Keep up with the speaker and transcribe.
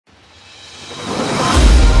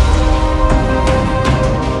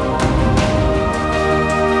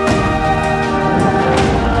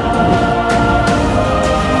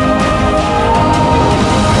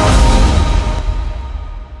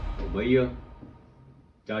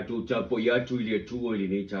Tātou tapo I atu I le atua I le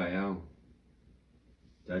nei Taeao.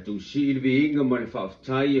 Tātou si I le veinga ma le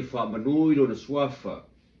whaaftai e whaamanui lo na suafa.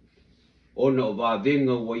 Ona o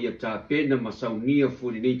vāvenga ua ia tāpena ma saunia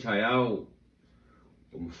fu le nei Taeao.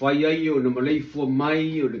 O mawhai ai o na maleifua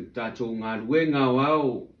mai o le tātou ngā ruenga o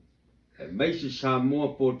au. E maise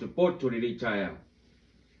Samoa poto le nei Taeao.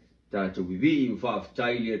 Tātou vivi I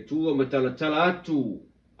whaaftai le atua ma tala atu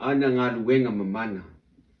ana ngā ruenga mamana.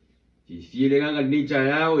 Fie nganga ni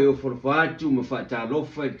Taeao e o forfatu ma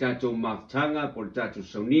whaatalofa I tātou maftanga po le tātou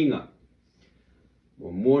sauninga.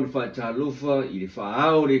 Mo mon whaatalofa I le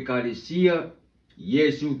whaao le kāresia,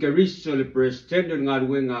 Yesu Keriso le presidente ngā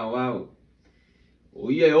ruenga o au.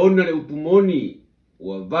 O ia e ona le upumoni,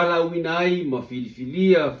 ua vala uina ai ma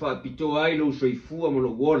filifilia whaapito ai lo soifua ma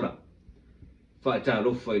lo wola.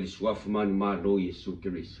 Whaatalofa I le suafa manu malo Yesu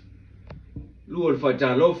Keriso. Lua le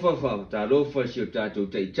whaatalofa si o tātou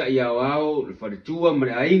taitai au, le wharetua ma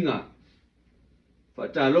le ainga.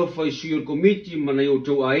 Whaatalofa I si o komiti ma na i o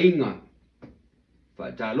tau ainga.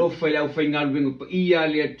 Whaatalofa I lau whaingaluenga pa ia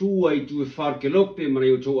le atua I tu e wharkelope ma na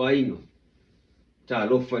i o tau ainga.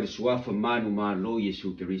 Tālofa I le suafa manu malo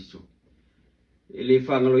Yesu Keriso. E le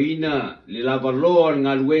whangaloina, le lavaloa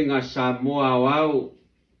ngā luenga Samoa au.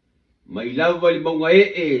 Ma I lava li maunga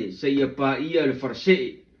sa ia pa ia le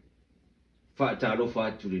wharsee. Whaatalofa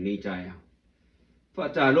atu le nei Taeao.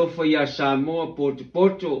 Whaatalofa ia Samoa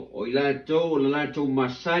poto o I latou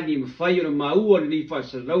masani ma whai o na maua le nei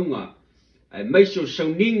whaasalaunga. Ai maiso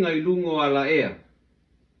sauninga I lungo ala ea.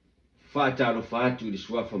 Whaatalofa atu le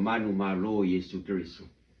suafa manu malo Yesu Keriso.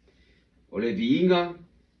 O le viinga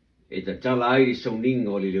e tatala ai le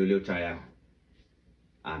sauninga o le Leoleo Taeao.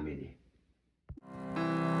 Amen.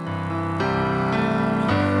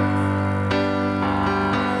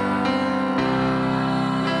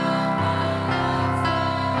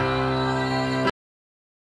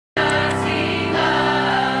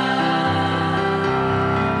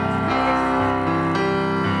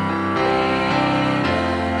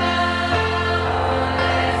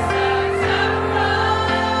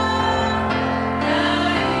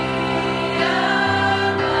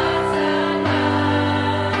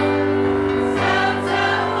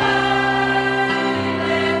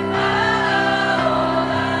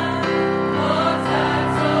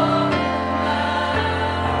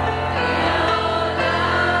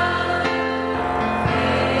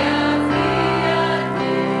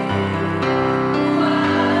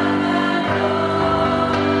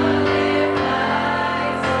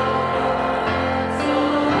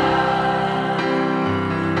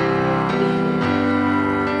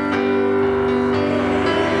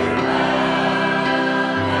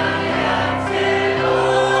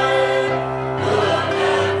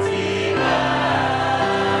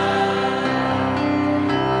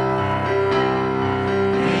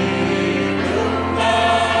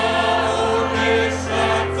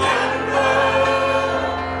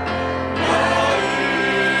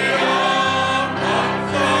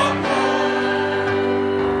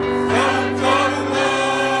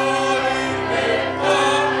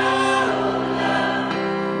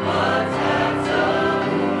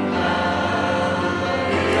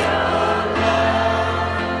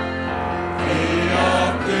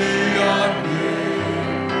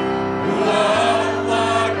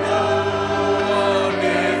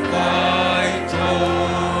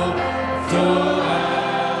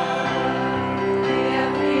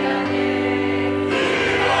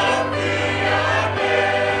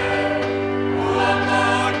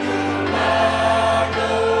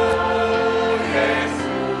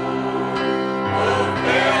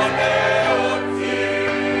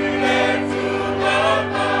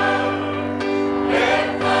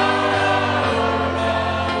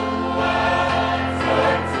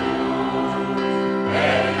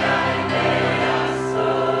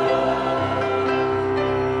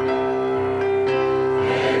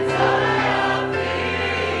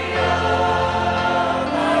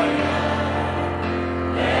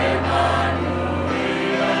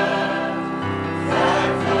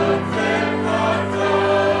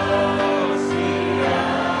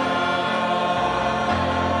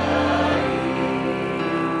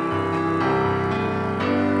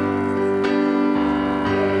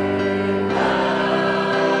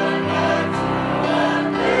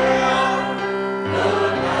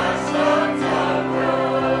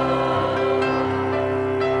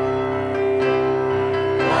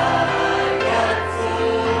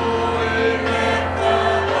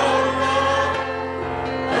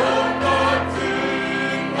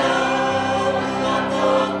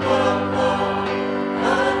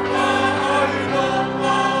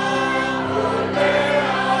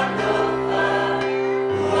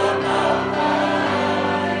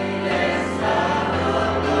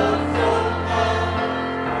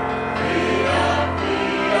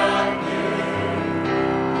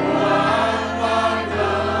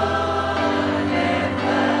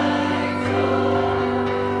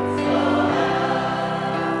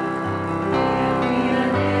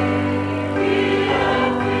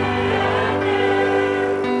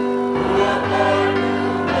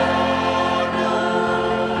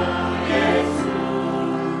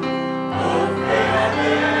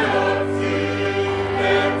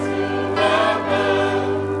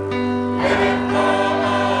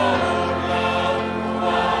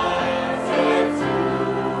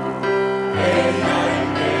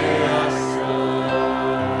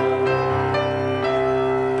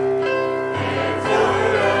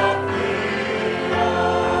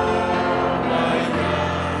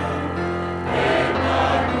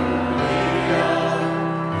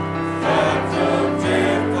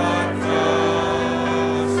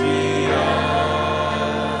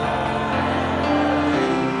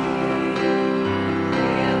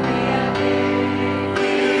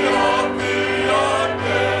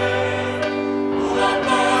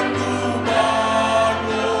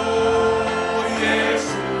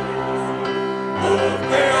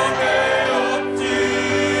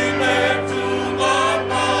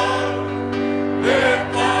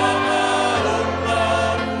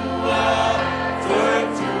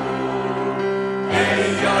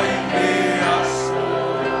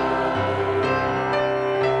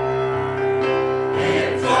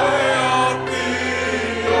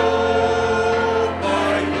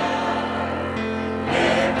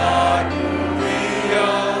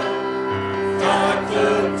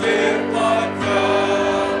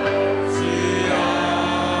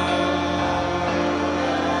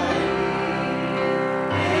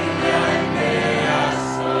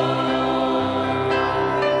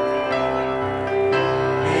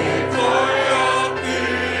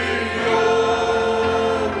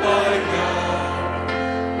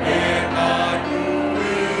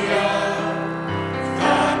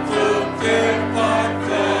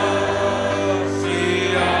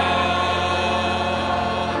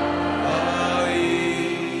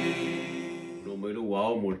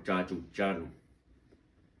 mātou tano.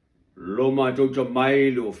 Lo mātou ta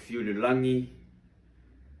mai lo fiu le langi,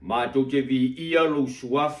 mātou te vi ia lo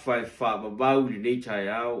suafa e whaababau li nei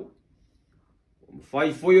Taeao.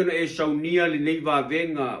 Whai foi ona e saunia li nei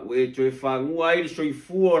vavenga, o e toe whangua ai le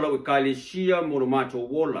soifua lau e kalesia mo lo mātou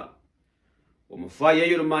wola. O mawhai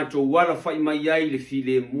ai o le mātou wala whai mai ai le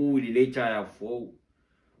file mu li nei Taeao fou.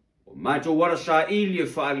 O mātou wala sa ili e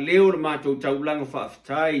wha leo le mātou taulanga wha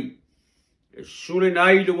aftai. E sule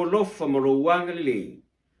nai le wolofa mo lo wanga le.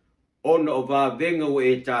 Ona o vavenga o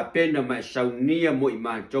e ta pena ma e saunia mo I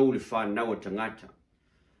mātou le whanau tangata.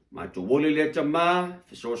 Mātou wole le tama,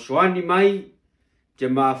 fesoasoani mai, te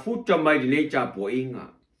mafuta mai li nei ta po inga.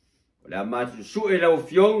 O le a mātou sue lau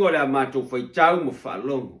fionga o le a mātou whaitau mo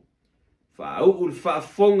whaalongo. Whaau ul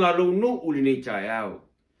whaafonga lo no uli nei Taeao.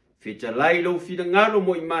 Feta lai lo fina ngalo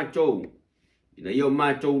mo I mātou. Ina io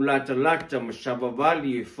mātou lata ma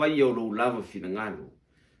savavali e whai o lo lava fina ngalo.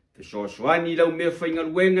 Fesoasoani lau mea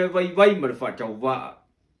whaingaluenga e vai ma le whatau waa.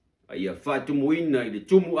 Aia whaatumuina I le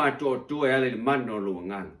tumu ato ato e ale le mana o lo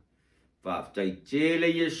ngalo. Whaaftai tele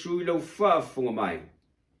Yesu I lau whaafonga mai.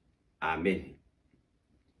 Amen.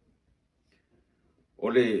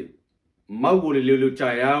 Ole mau o le Leoleo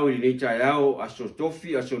Taeao I nei Taeao aso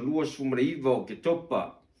tofi aso lua sumaraiva o ke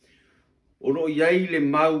topa. O lo iai le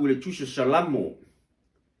mau le tusa salamo.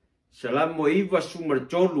 Salamo iwa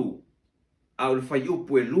sumaratolu au le fai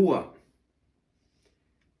upu e lua.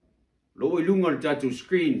 Lo I lunga le tatu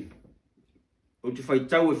screen. O te fai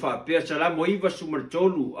tau e whaapea salamo iwa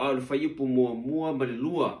sumaratolu au le fai upu mua ma le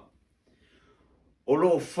lua. O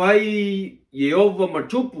lo fai Yehova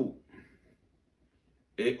matupu.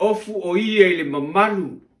 E ofu o ia I le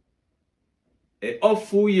mamalu. E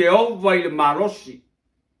ofu Yehova I le marosi.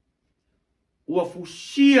 Ua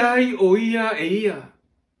fusia ai o ia e ia.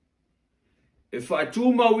 E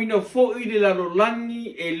whaatuma wina fo I le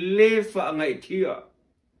lalolangi e le whaanga e tia.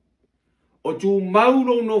 O tu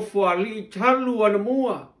mauro no whaali talu ana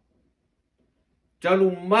mua.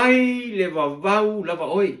 Talu mai le vavau lava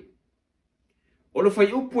oi. O le whai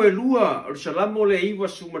upu e lua, o le salamo le iwa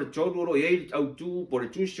sumaratolu o e au tu, po le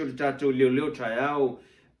tusi o le tātou Leoleo Taeao,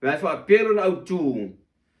 me ai whaapelo na au tu,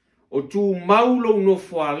 o tu maulo no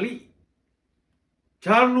whaali.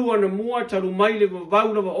 Talu ana mua, talu mai le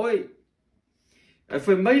vavau lava oi. E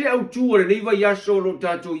whai mai le au tu, o le neiva yaso o lo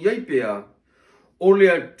tātou iaipea, o le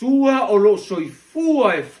atua o lo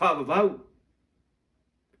soifua e whaavavau.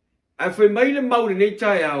 E whai mai le mau le nei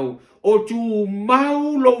Taeao, o tu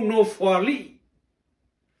maulo no whaali.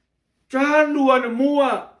 Talu ana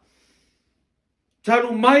mua,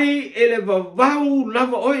 talu mai e le vavau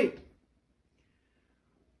lava oi.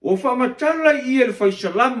 O whamatala I le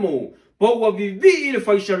whaisalamo, po ua vivi I le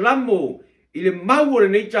whaisalamo, I le mau le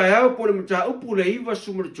nei Taeao po le mata upu le iwa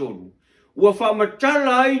sumaratolu. Ua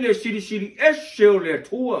whamatala ai le siri ese o le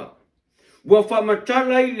atua. Ua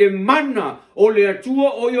whamatala ai le mana o le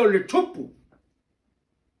atua o le tupu.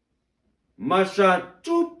 Masa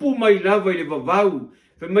tupu mai lava I le vavau,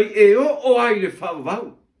 fe mai e o ai le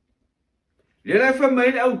whaavau. Le lai wha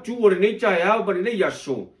mai le au tu o le nei Taeao pa le nei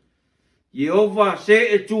yaso. Yehova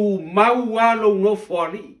se e tu mau alo no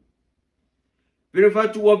whaali. Pere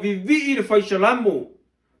whatu a vivi I le whaisalamo.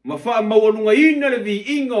 Ma wha mauanunga ina le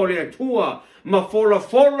vi inga o le atua. Ma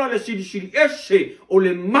fola le siri ese o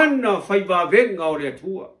le mana whaivavenga o le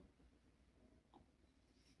atua.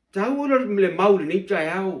 Tau le mau le nei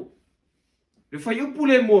Taeao. Le whai upu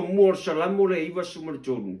le mua salamo le iwa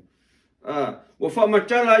sumaratolu. Wa wha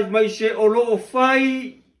matala mai se o loo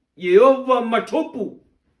whai Yehova matupu.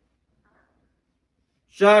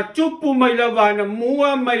 Sa tupu mai lava ana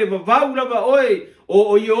mua mai le vavau lava oi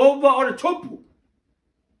o Yehova o le tupu.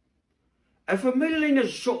 E wha mele leina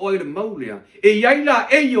so oi le maulea e iaila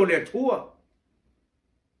e o le atua.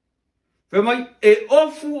 Wha mai e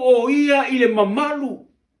ofu o ia I le mamalu.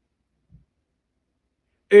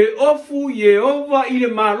 E ofu Yehova I le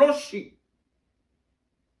malosi.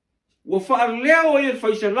 Ua whaaleo e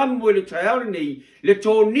whaisalamu e le Taeao nei, le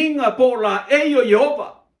tōninga po la e o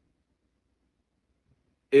Yehova.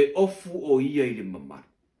 E ofu o ia I le mamaru.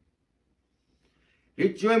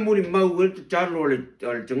 Le tioe muri mau e te talo le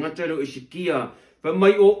tangata leo Isikia, wha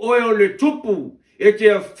mai o oe o le tupu, e te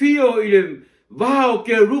awhio I le vao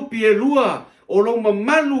ke rupi e lua, o lo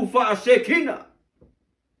mamalu wha a sekina.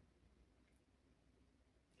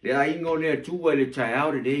 Le a ingo le atua le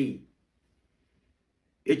Taeao nei.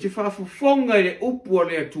 E te whaafufonga le upu o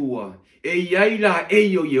le atua, e iaila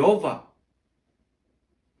e o Yehova.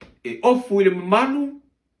 E ofu I le mamalu,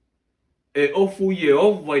 e ofu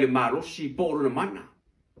Yehova I le marosi poro na mana.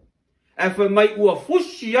 E wha mai ua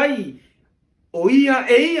fusi ai o ia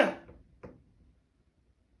e ia.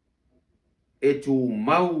 e tu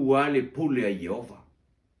mau ale pule a Jehova.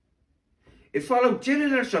 E whalau tele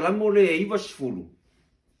na salamo le e iwa sifuru.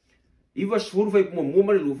 Iwa sifuru fai kuma mua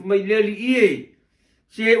mare lufa mai leli ie.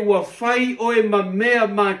 Se ua fai oe ma mea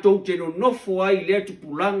mātou te no nofo ai lea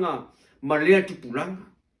tupulanga ma lea tupulanga.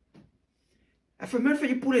 A whai mea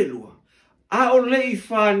whai pule lua. A o le i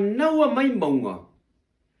whanaua mai maunga.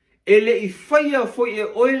 E le i whaia foi e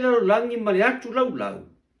oe lau langi ma le atu lau lau.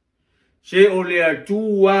 Se o le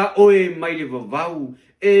atua oe mai le vavau.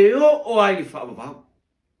 E o ai le whaavavau.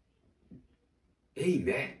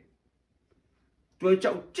 Amen. Tua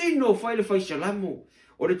tau tino whai le whai salamo.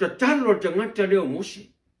 O le tatalo te ngata leo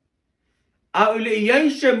mose. A o le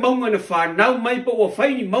iai se maunga na whanau mai pa ua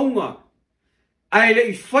whai ni maunga. A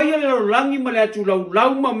le i whaia le langi ma le atu lau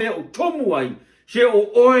lau ma mea o tomu ai. Se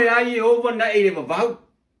o oe ai e ova na e le vavau.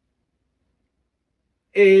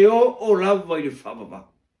 E o lava i le whavavau.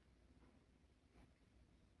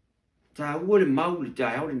 Ta ua le mau le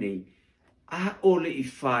Taeao le nei. A o le i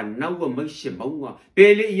whanaua mai se maunga.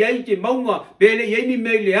 Pele iai te maunga. Pele iai ni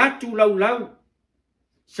me le atu lau lau.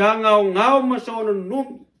 Sa ngao ngao masaona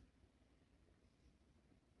nomi.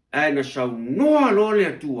 E na sau noa lo le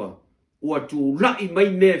atua. Ua tu lai mai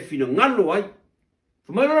mea fina ngalo ai.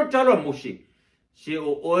 Whamailora talo a mose. Se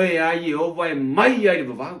o oe ai e ova e mai ai le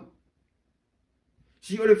vavau.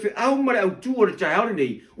 Si o le fe au mare au tu o le Taeao le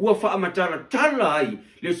nei. Ua wha amatara tala ai.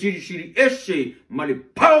 Le siri siri ese. Ma le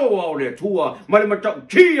paua o le atua. Ma le matau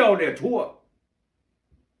kia o le atua.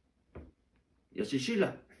 Ia se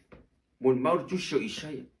sila. Mon mauri tuso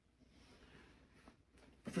Isaia.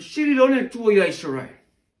 Fasili lona atua ia Israel.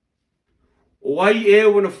 O ai e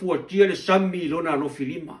wana fuatia le sami lona no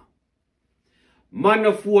filima.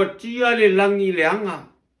 Mana fuatia le langi le anga.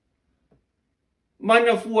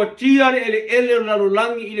 Mana fuatia le ele lalo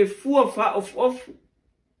langi i le fua fa ofu.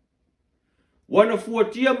 Wana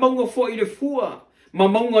fuatia maunga fo i le fua. Ma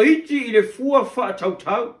maunga iti i le fua fa tau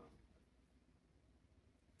tau.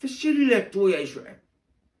 Fasili le atua ia Israel.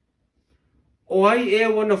 O ai e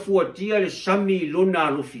wana fuatia le sami lona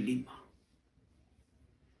no filima.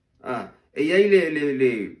 E iai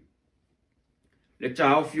le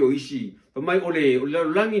Taeao fio isi. Pamai o le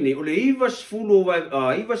langi ne, o le iwa sfulu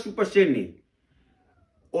iwa supasene.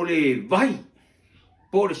 O le vai.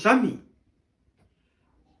 Po le sami.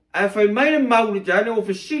 A fai mai le mau le tane o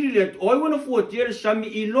fasili le o ai wana fuatia le sami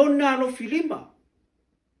i lona no filima.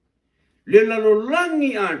 Le lalo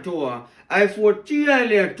langi atoa. A fuatia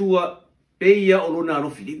le atua peia o lona no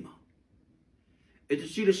filima. E te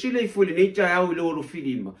sila i fo le nei Taeao i loro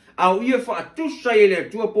filima. Au ia wha atusa i le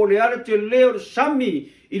atua po le ara te leo sami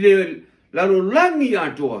i le lalo langi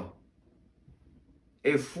atoa.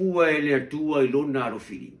 E fua e le atua i lona no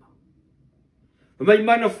filima. Mai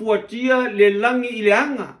mana fuatia le langi i le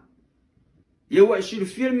anga. Ia wa sila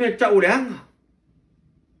fia me ta o le anga.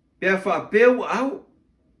 Pea wha apeu au.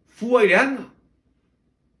 Fua i le anga.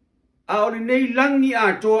 A o le nei langi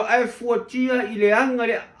atoa ai fuatia i le anga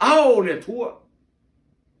le ao le atua.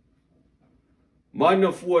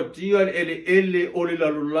 Mana fuatia ele o le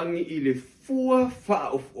lalolangi i le fua fa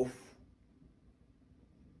of.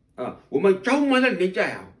 O mai tau mana le nei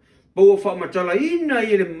Taeao. Pa ua wha matala ina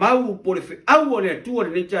i le mau po le whiaua le atua le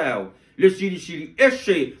nei Taeao. Le siri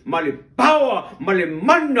ese ma le pawa ma le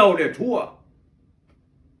mana o le atua.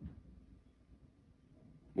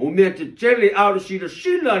 O mea te tele au le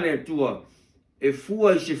sila le atua. E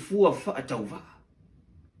fua i se fua fa atau va.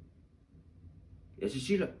 E se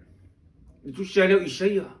sila. Tu se leo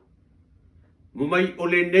Isaia. Mo mai o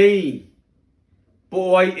le nei.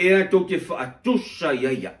 Po ai ea to te whaatusa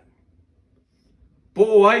iaia.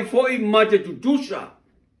 Po ai foi mate tutusa.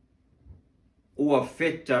 Ua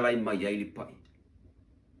feta lai mai ai li pai.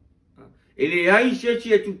 Ele ai se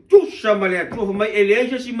ti e tutusa ma le atua. Mai ele ai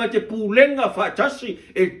se si mate pulenga whaatasi.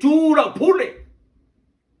 E tūra pule.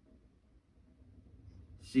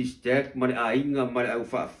 SISDAC ma le ainga ma le au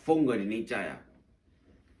whaafonga ni ni Taeao.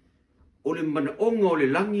 O le mana onga o le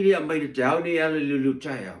langi lea mai le Taeao ne ala le leo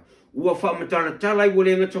Taeao. Ua wha matana talai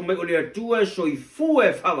wale ngata mai o le atua so i fua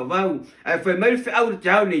e whavavau. Ai whai mai le au le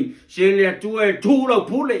Taeao nei se le atua e tūrau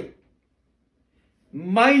pule.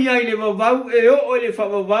 Mai ai le vavau e o le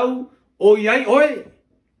whavavau o iai oe.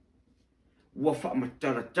 Ua wha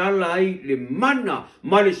matana talai le mana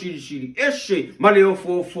ma le siri ese ma le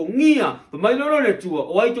ofo ngia. Pa mai lolo le atua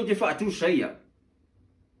o ai to te whaatu saia.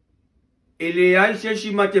 Ele ai se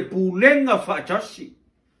si ma te pulenga whaatasi.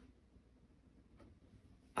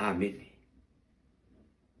 Amen.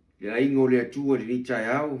 Le aingo le atua le ni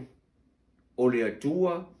Taeao. O le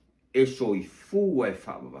atua e so i fua e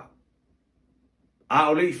whaamava. A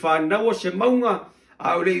o le i whanaua se maunga.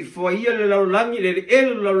 A o le i whaia le laulangi le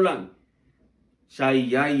ele laulangi.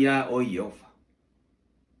 sai ya o Yehova.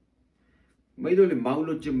 Mai lo le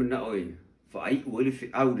maulo te mana oi, fa ai ua le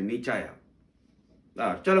au le nei Taeao.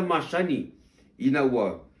 Tala masani, ina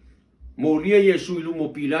ua, molia Yesu ilu mo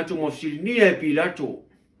Pilato, mo silinia e Pilato.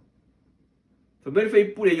 Fa mele fai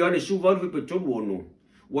pule Ioane su valu fai petolu ono.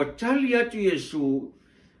 Ua tali atu Yesu,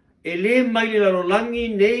 ele mai le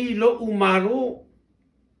lalolangi nei lo umaro.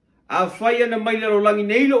 A fai ana mai le lalolangi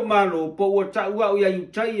nei lo umaro, po ua ta ua o ya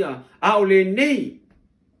yutaia, a o le nei.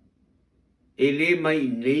 Ele mai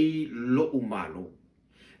nei lo umaro.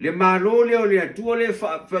 Le malo le o le atua le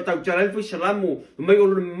fa tau tala le salamu, mai o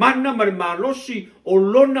le mana ma le malosi o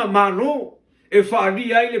lona malo. E fa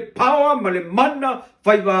ali ai le pawa ma le mana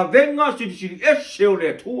fai va venga siri ese o le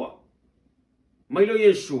atua. Mai lo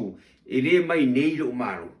Yesu, ele mai nei lo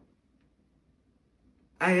umaro.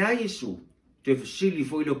 Ai Yesu, te fasili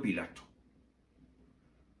foi lo Pilato.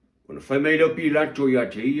 Quando fai mai lo Pilato ia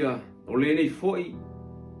te ia, o le nei foi,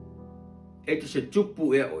 e te se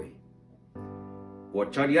tupu e oi. Ua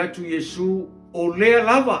tari atu Yesu o lea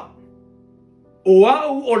lava, o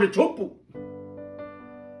au o le tupu.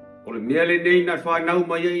 O le mea le nei na whanau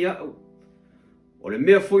mai ai au. O le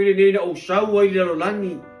mea foi le nei na o sau ai le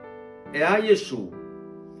alolani. E a Yesu,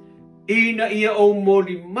 ina ia o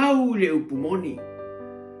mori mau le upumoni.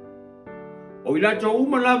 O ila to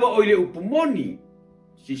uma lava o le upumoni,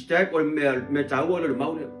 SISDAC o le mea tau o le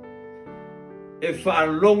mau le. E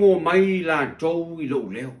whaalongo mai la tou i lo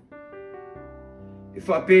leo. E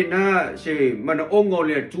whapena se mana ongo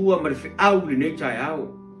le atua ma le whiau le nei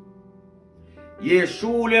Taeao.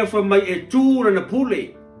 Yesu lea wha mai e tūra na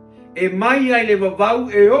pule. E mai ai le vavau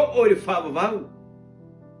e o le whavavau.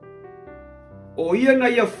 O ia na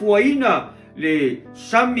ia fuaina le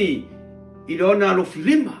sami i lona alo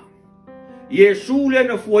filima. Yesu lea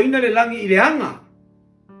na fuaina le langi i le anga.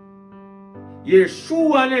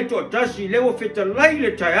 Yesu ane to tasi lewa fetalai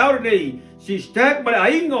le Taeao nei SISDAC ma le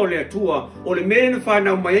ainga o le atua o le mene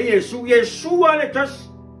whanau mai Yesu ane tasi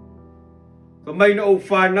ka mai na o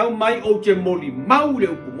whanau mai o te moli mau le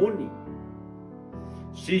upumoni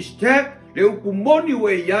SISDAC le upumoni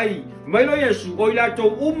ue iai mai lo Yesu o ila to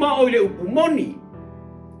uma o le upumoni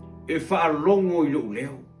e whaalongo i lo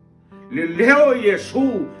leo le leo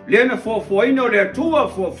Yesu le na fofoina o le atua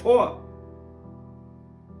fofoa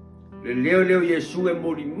le Leoleo Yesu e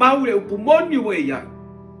mori mau le upumoni ue iai.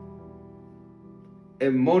 E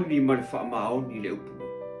moni ma le whaamaoni le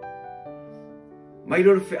upumoni. Mai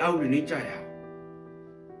lo le whiau le ni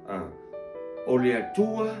Taeao. O le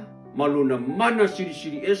atua ma lona mana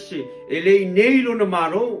siri ese e le nei lona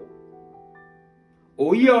maro.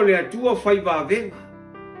 O ia o le atua fai vavenga.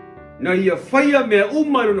 Na ia faia mea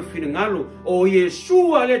uma lona finangalo o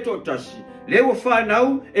Yesu a le totasi. Lewa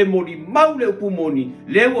whanau e mori mau le upumoni.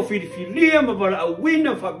 Lewa whirifilia ma wala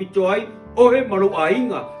awina whabitoai o he malo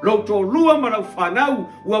ainga. Lau tō lua ma lau whanau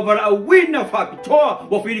ua wala awina whabitoa.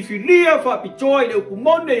 Wa whirifilia whabitoai le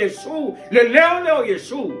upumone Yesu. Le Leoleo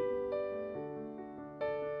Yesu.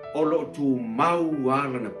 O lo tu mau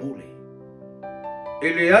ala na pule.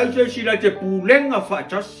 E le aise sila te pulenga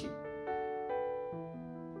whatasi.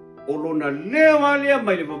 O lo na leo alea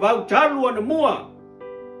mai le vavau talu ana mua.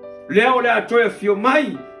 Leo le atoe fio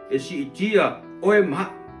mai e si itia o e ma.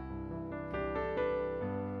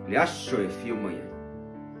 Le aso e fio mai.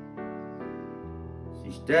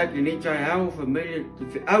 SISDAC le nei Taeao familia te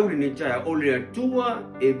whiau le nei Taeao o le atua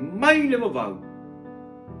e mai le mawau.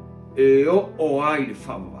 E o ai le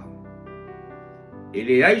whamawau. E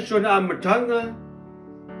le ai sona amatanga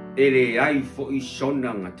e le ai fo i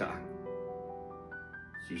sona ngataan.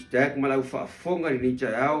 SISDAC malau whaafonga le nei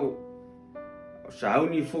Taeao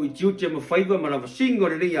sauni fo i tiute ma faiva ma lava singo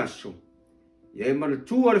le nei aso. Ia e mana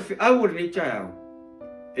tua le whiau le nei Taeao.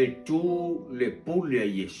 E tu le pule a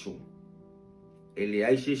Yesu. E le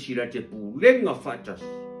aise sira te pulenga fatas.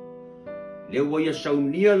 Le waia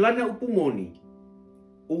saunia lana upumoni.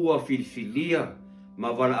 Ua filfilia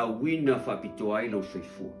ma wala awina whapitoai lo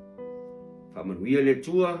soifua. Whamanuia le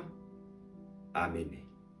tua. Amene.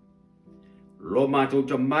 Lo mātou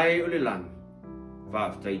ta mai o le langi.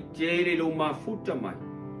 Whaftai tere lo mafuta mai.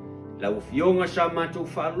 Lau fionga sa mātou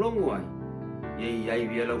whaalongo ai. Iei ai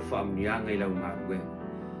via lau whaamnianga i lau ngāruenga.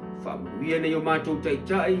 Whaamnuia nei o mātou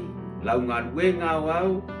taitai. Lau ngāruenga au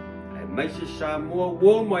au. Ai maise sa mua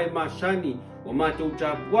woma e masani. O mātou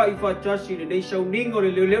ta pua i whatasi le nei sauningo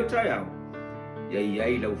le Leoleo Taeao. Iei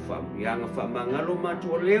ai lau whaamnianga whaamangalo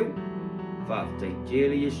mātou leo. Whaftai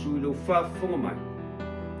tere Yesu i lau whaafonga mai.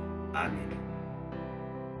 Amen.